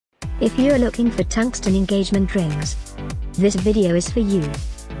If you're looking for tungsten engagement rings, this video is for you.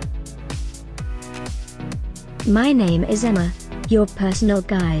 My name is Emma, your personal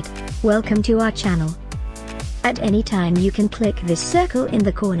guide. Welcome to our channel. At any time you can click this circle in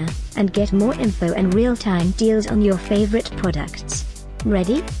the corner, and get more info and real-time deals on your favorite products.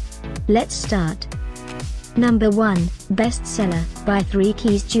 Ready? Let's start. Number 1, Bestseller, by 3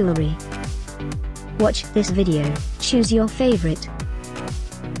 Keys Jewelry. Watch this video, choose your favorite.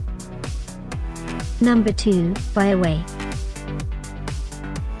 Number 2, by Awei.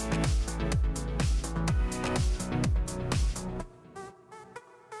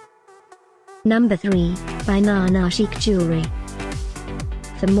 Number 3, by Chic Jewelry.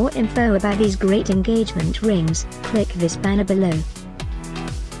 For more info about these great engagement rings, click this banner below.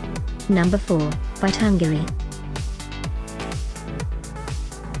 Number 4, by Tungary.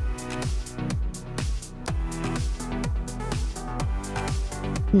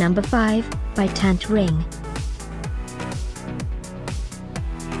 Number 5, by Inreng.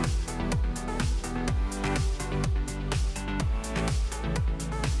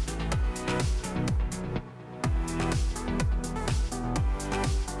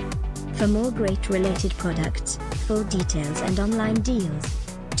 For more great related products, full details and online deals,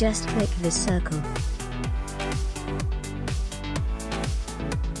 just click this circle.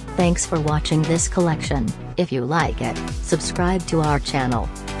 Thanks for watching this collection. If you like it, subscribe to our channel.